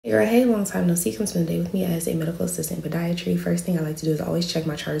Hey, long time no see. Come spend the day with me as a medical assistant in podiatry. First thing I like to do is always check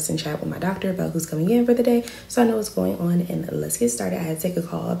my charts and chat with my doctor about who's coming in for the day so I know what's going on. And let's get started. I had to take a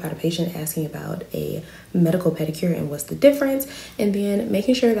call about a patient asking about a medical pedicure and what's the difference, and then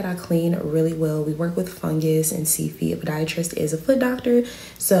making sure that I clean really well. We work with fungus and C-feet. A podiatrist is a foot doctor,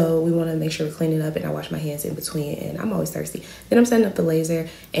 so we want to make sure we're cleaning up, and I wash my hands in between, and I'm always thirsty. Then I'm setting up the laser,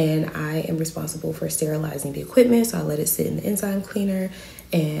 and I am responsible for sterilizing the equipment, so I let it sit in the enzyme cleaner,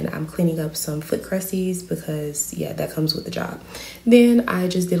 and I'm cleaning up some foot crusties because yeah, that comes with the job. Then I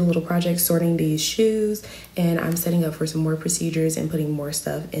just did a little project sorting these shoes, and I'm setting up for some more procedures and putting more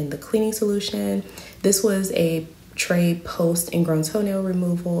stuff in the cleaning solution. This was a tray post ingrown toenail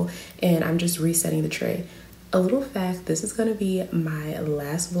removal, and I'm just resetting the tray. A little fact, this is gonna be my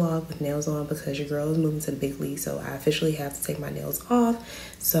last vlog with nails on because your girl is moving to the big league, so I officially have to take my nails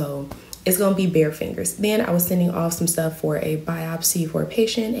off. So it's gonna be bare fingers. Then I was sending off some stuff for a biopsy for a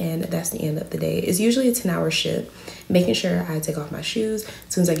patient, and that's the end of the day. It's usually a 10-hour shift. Making sure I take off my shoes.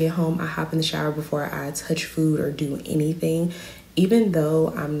 As soon as I get home, I hop in the shower before I touch food or do anything. Even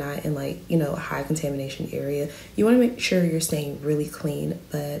though I'm not in a high contamination area, you wanna make sure you're staying really clean.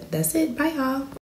 But that's it, bye y'all.